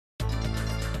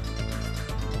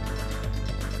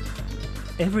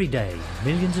Every day,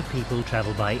 millions of people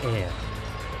travel by air.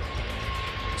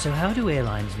 So how do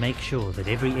airlines make sure that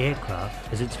every aircraft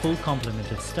has its full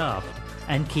complement of staff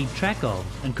and keep track of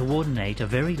and coordinate a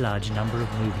very large number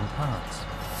of moving parts?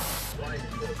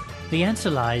 The answer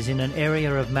lies in an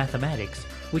area of mathematics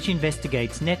which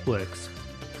investigates networks.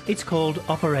 It's called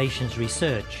operations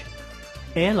research.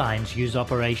 Airlines use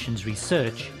operations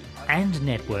research and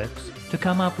networks to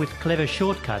come up with clever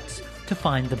shortcuts to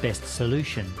find the best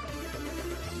solution.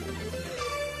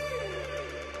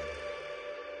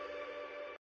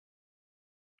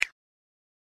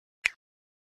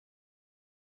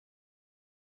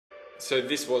 So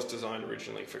this was designed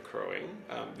originally for crewing.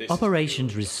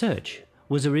 Operations research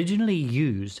was originally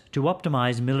used to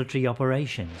optimize military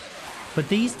operations, but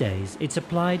these days it's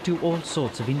applied to all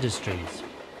sorts of industries.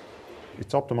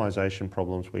 It's optimization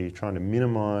problems where you're trying to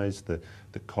minimize the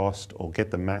cost or get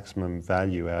the maximum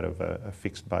value out of a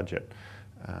fixed budget.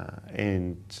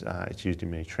 It's used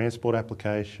in many transport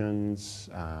applications,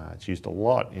 it's used a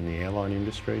lot in the airline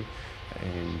industry,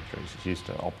 and it's used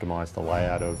to optimise the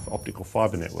layout of optical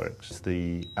fibre networks,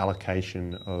 the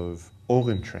allocation of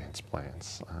organ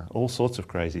transplants, all sorts of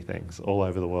crazy things all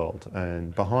over the world.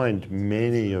 And behind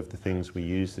many of the things we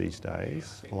use these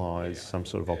days lies some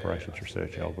sort of operations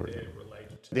research algorithm.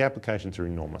 The applications are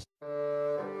enormous.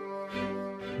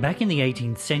 Back in the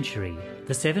 18th century,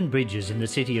 the 7 bridges in the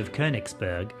city of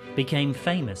Königsberg became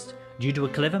famous due to a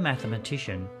clever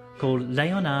mathematician called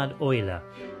Leonhard Euler.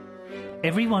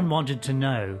 Everyone wanted to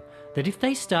know that if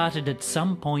they started at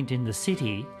some point in the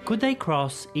city, could they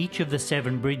cross each of the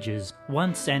 7 bridges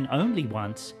once and only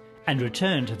once and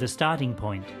return to the starting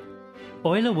point?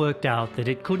 Euler worked out that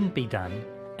it couldn't be done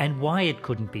and why it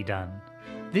couldn't be done.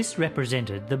 This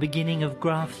represented the beginning of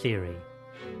graph theory.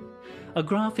 A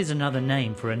graph is another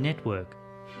name for a network.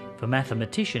 For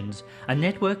mathematicians, a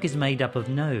network is made up of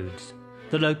nodes,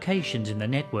 the locations in the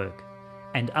network,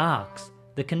 and arcs,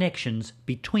 the connections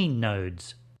between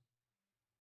nodes.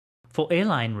 For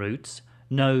airline routes,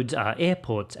 nodes are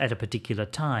airports at a particular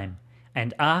time,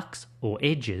 and arcs, or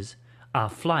edges, are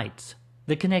flights,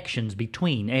 the connections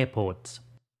between airports.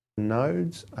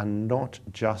 Nodes are not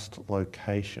just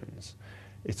locations.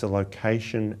 It's a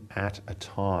location at a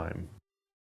time.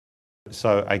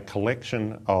 So a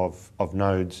collection of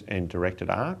nodes and directed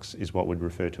arcs is what we'd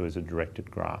refer to as a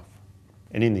directed graph.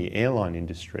 And in the airline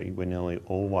industry, we're nearly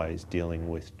always dealing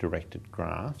with directed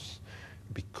graphs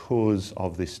because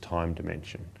of this time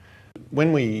dimension.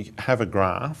 When we have a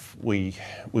graph, we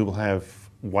will have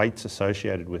weights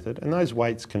associated with it, and those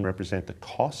weights can represent the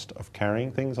cost of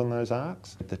carrying things on those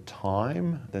arcs, the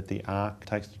time that the arc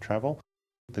takes to travel.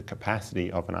 The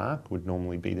capacity of an arc would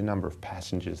normally be the number of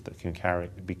passengers that can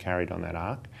be carried on that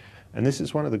arc. And this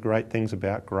is one of the great things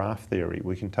about graph theory.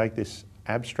 We can take this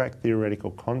abstract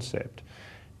theoretical concept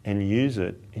and use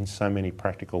it in so many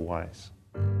practical ways.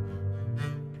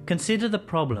 Consider the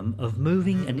problem of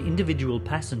moving an individual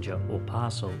passenger or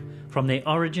parcel from their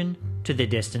origin to their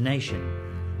destination.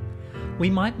 We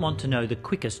might want to know the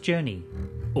quickest journey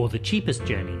or the cheapest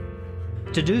journey.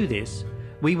 To do this,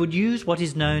 we would use what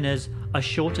is known as a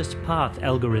shortest path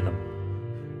algorithm.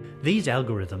 These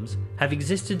algorithms have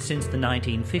existed since the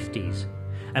 1950s,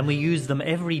 and we use them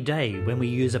every day when we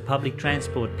use a public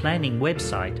transport planning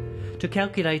website to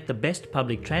calculate the best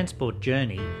public transport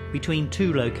journey between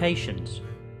 2 locations,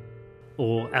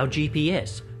 or our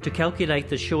GPS to calculate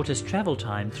the shortest travel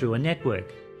time through a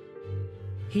network.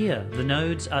 Here, the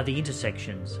nodes are the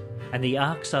intersections, and the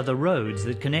arcs are the roads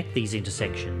that connect these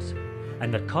intersections,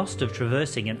 and the cost of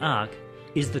traversing an arc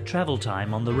is the travel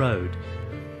time on the road.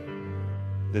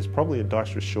 There's probably a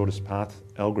Dijkstra's shortest path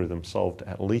algorithm solved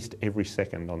at least every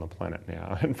second on the planet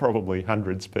now, and probably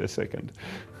hundreds per second.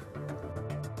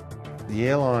 The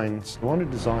airlines want to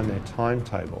design their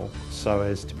timetable so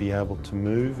as to be able to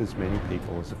move as many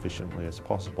people as efficiently as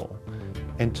possible,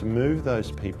 and to move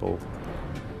those people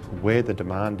where the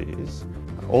demand is,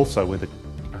 also where the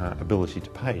ability to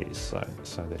pay is,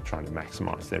 so they're trying to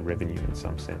maximise their revenue in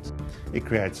some sense. It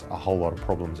creates a whole lot of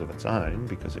problems of its own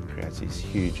because it creates these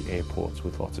huge airports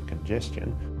with lots of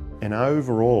congestion. And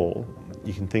overall,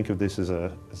 you can think of this as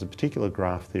a particular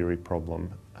graph theory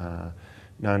problem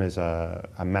known as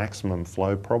a maximum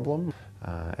flow problem.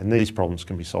 And these problems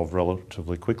can be solved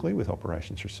relatively quickly with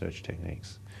operations research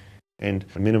techniques. And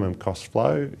a minimum cost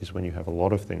flow is when you have a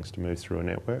lot of things to move through a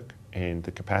network, and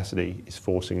the capacity is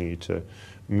forcing you to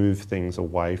move things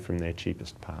away from their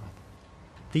cheapest path.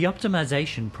 The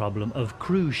optimization problem of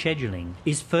crew scheduling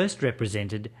is first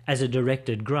represented as a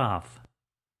directed graph.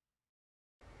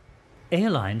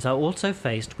 Airlines are also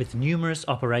faced with numerous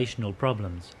operational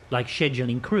problems, like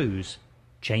scheduling crews,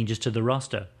 changes to the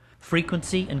roster,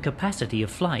 frequency and capacity of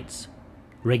flights,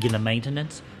 regular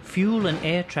maintenance, fuel and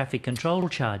air traffic control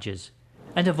charges,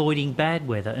 and avoiding bad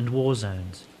weather and war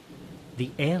zones.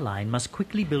 The airline must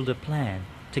quickly build a plan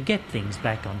to get things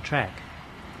back on track.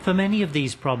 For many of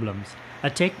these problems, a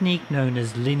technique known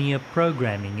as linear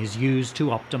programming is used to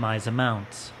optimize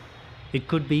amounts. It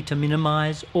could be to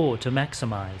minimize or to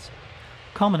maximize.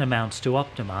 Common amounts to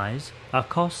optimize are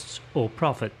costs or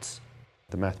profits.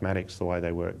 The mathematics, the way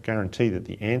they work, guarantee that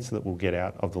the answer that we'll get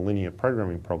out of the linear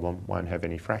programming problem won't have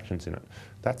any fractions in it.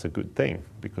 That's a good thing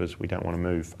because we don't want to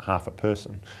move half a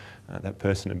person. That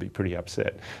person would be pretty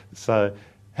upset. So,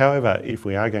 however, if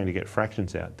we are going to get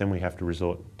fractions out, then we have to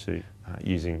resort to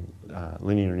using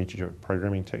linear and integer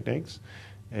programming techniques,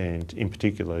 and in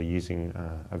particular using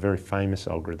a very famous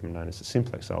algorithm known as the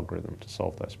simplex algorithm to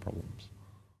solve those problems.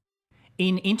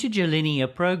 In integer linear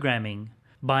programming,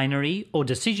 binary or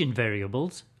decision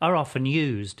variables are often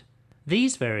used.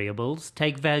 These variables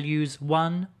take values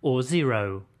 1 or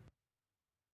 0.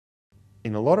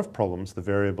 In a lot of problems, the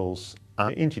variables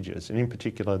are integers, and in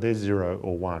particular they're 0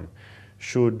 or 1.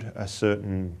 Should a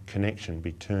certain connection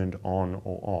be turned on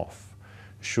or off?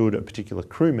 Should a particular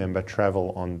crew member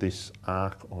travel on this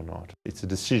arc or not? It's a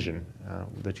decision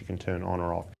that you can turn on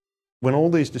or off. When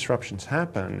all these disruptions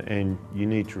happen and you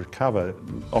need to recover,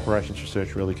 operations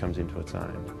research really comes into its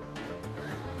own.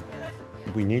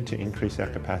 We need to increase our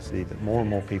capacity that more and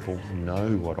more people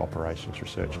know what operations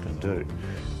research can do,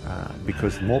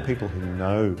 because the more people who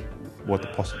know what the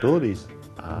possibilities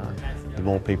are, the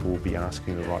more people will be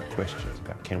asking the right questions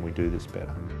about can we do this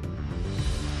better.